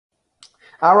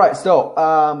All right, so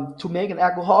to make an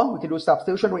alcohol, we can do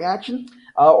substitution reaction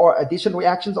or addition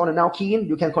reactions on an alkene.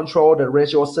 You can control the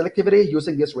ratio of selectivity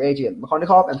using this reagent,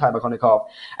 Markovnikov and anti-Markovnikov.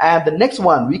 And the next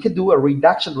one, we can do a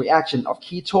reduction reaction of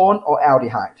ketone or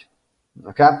aldehyde.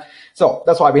 Okay, so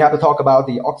that's why we have to talk about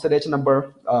the oxidation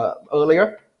number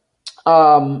earlier.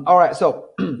 All right, so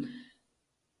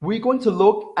we're going to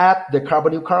look at the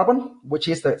carbonyl carbon, which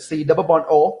is the C double bond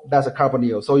O. That's a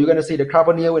carbonyl. So you're going to see the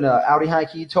carbonyl in an aldehyde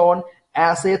ketone,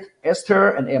 acid, ester,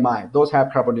 and amide. Those have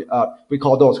carbonyl. We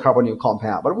call those carbonyl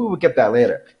compound, but we will get that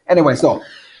later. Anyway, so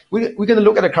we're going to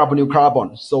look at the carbonyl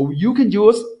carbon. So you can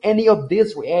use any of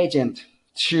this reagent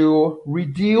to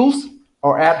reduce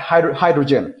or add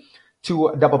hydrogen to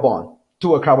a double bond,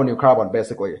 to a carbonyl carbon,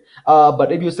 basically.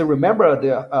 But if you still remember,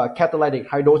 the catalytic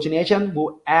hydrogenation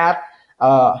will add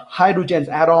hydrogen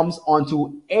atoms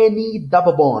onto any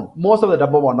double bond. Most of the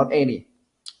double bond, not any.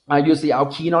 You see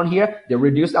alkene on here, they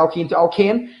reduce alkene to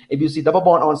alkane. If you see double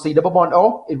bond on C double bond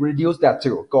O, it reduces that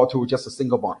too, go to just a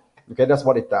single bond. Okay, that's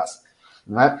what it does.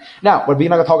 All right. Now, but we're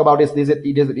not gonna talk about this. This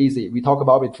is easy. We talked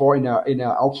about it before in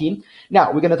alkene.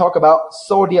 Now we're gonna talk about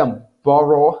sodium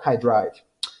borohydride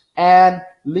and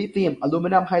lithium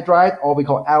aluminum hydride, or we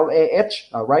call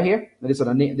LAH, right here. This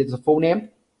is a full name.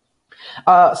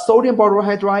 Sodium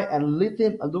borohydride and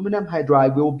lithium aluminum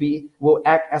hydride will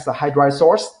act as a hydride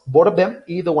source. Both of them,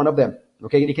 either one of them.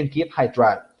 Okay, they can give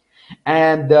hydride.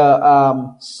 And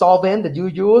the solvent that you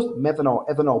use, methanol,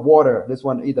 ethanol, water. This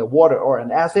one, either water or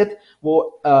an acid,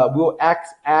 will act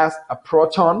as a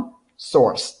proton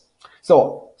source.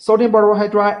 So sodium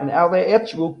borohydride and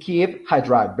LAH will give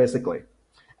hydride basically,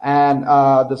 and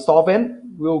the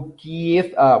solvent will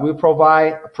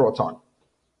provide a proton.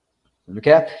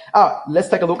 Okay. Let's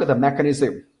take a look at the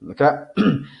mechanism. Okay.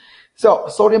 So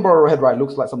sodium borohydride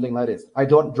looks like something like this. I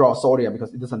don't draw sodium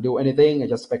because it doesn't do anything. It's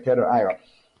just spectator ion.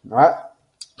 All right.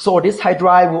 So this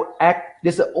hydride will act.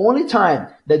 This is the only time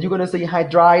that you're going to see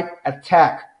hydride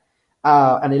attack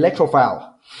an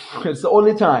electrophile. It's the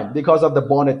only time because of the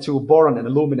bonded to boron and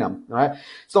aluminum. All right.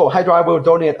 So hydride will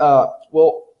donate.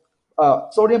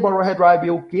 Sodium borohydride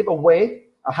will give away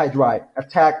a hydride,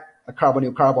 attack a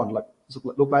carbonyl carbon, like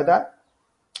look like that.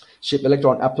 Ship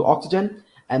electron up to oxygen,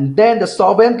 and then the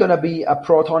solvent gonna be a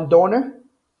proton donor.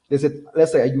 This is,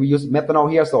 let's say you use methanol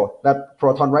here, so that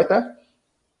proton right there,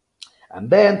 and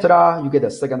then ta-da, you get a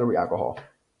secondary alcohol.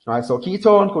 Right, so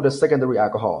ketone to the secondary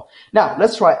alcohol. Now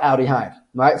let's try aldehyde.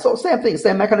 Right, so same thing,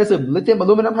 same mechanism. Lithium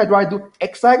aluminum hydride do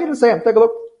exactly the same. Take a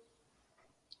look.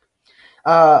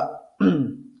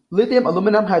 Lithium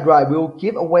aluminum hydride will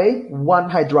give away one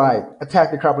hydride, attack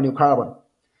the carbonyl carbon.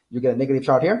 You get a negative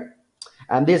charge here,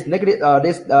 and this negative,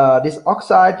 this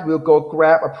oxide will go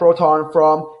grab a proton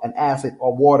from an acid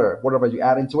or water, whatever you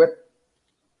add into it.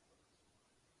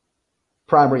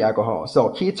 Primary alcohol. So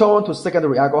ketone to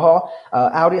secondary alcohol,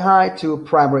 aldehyde to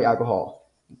primary alcohol.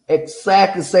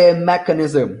 Exactly the same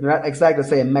mechanism, right? Exactly the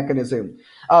same mechanism.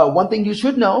 One thing you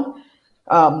should know.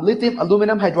 Lithium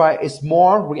aluminum hydride is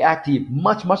more reactive,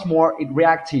 much more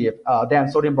reactive than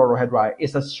sodium borohydride.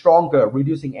 It's a stronger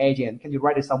reducing agent. Can you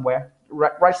write it somewhere?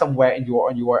 Write somewhere in your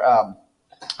on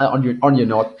your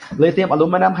note. Lithium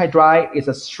aluminum hydride is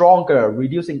a stronger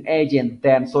reducing agent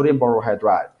than sodium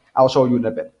borohydride. I'll show you in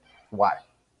a bit why.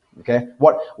 Okay,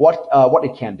 what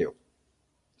it can do.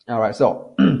 All right,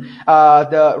 so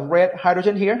the red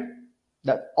hydrogen here.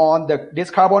 That on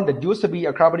this carbon that used to be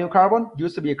a carbonyl carbon,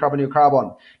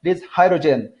 this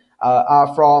hydrogen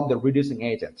are from the reducing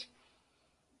agent.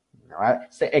 All right,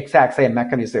 exact same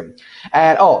mechanism.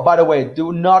 And oh, by the way,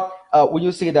 do not when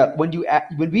you see that when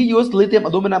we use lithium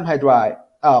aluminum hydride,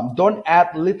 don't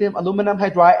add lithium aluminum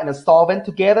hydride and a solvent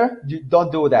together. You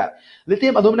don't do that.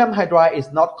 Lithium aluminum hydride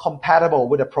is not compatible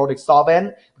with the product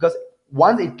solvent, because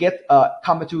once it gets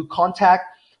come into contact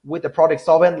with the product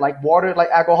solvent like water, like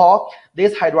alcohol,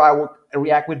 this hydride will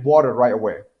react with water right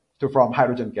away to form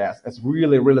hydrogen gas. It's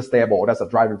really stable. That's a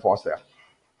driving force there.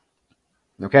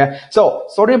 Okay, so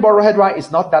sodium borohydride is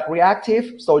not that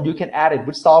reactive, so you can add it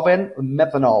with solvent,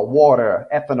 methanol, water,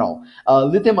 ethanol.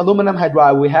 Lithium aluminum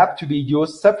hydride will have to be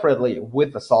used separately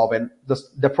with the solvent.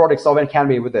 The product solvent can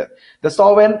be with it. The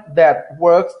solvent that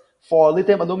works for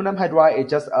lithium aluminum hydride is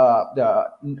just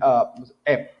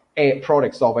a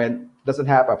product solvent. Doesn't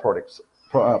have a proton.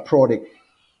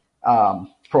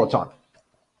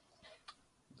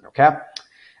 Okay.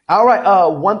 All right.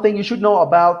 One thing you should know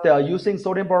about using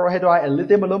sodium borohydride and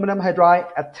lithium aluminum hydride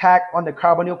attack on the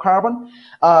carbonyl carbon.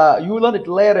 You learn it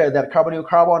later that carbonyl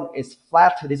carbon is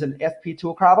flat. It is an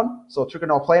sp2 carbon, so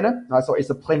trigonal planar. So it's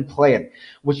a plane,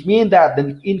 which means that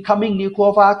the incoming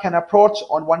nucleophile can approach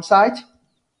on one side,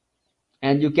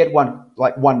 and you get one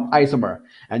isomer,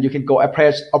 and you can go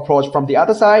approach from the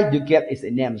other side, you get is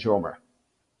enantiomer.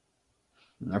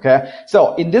 Okay,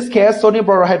 so in this case, sodium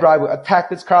borohydride will attack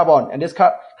this carbon, and this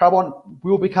carbon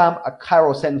will become a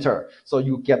chiral center. So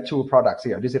you get two products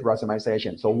here. This is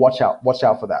racemization. So watch out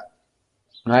for that.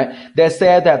 Right? They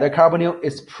said that the carbonyl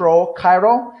is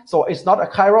pro-chiral, so it's not a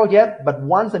chiral yet, but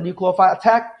once the nucleophile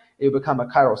attack, it will become a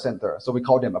chiral center. So we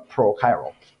call them a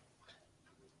pro-chiral.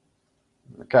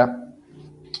 Okay.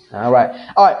 All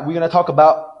right. We're gonna talk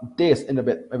about this in a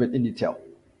bit in detail.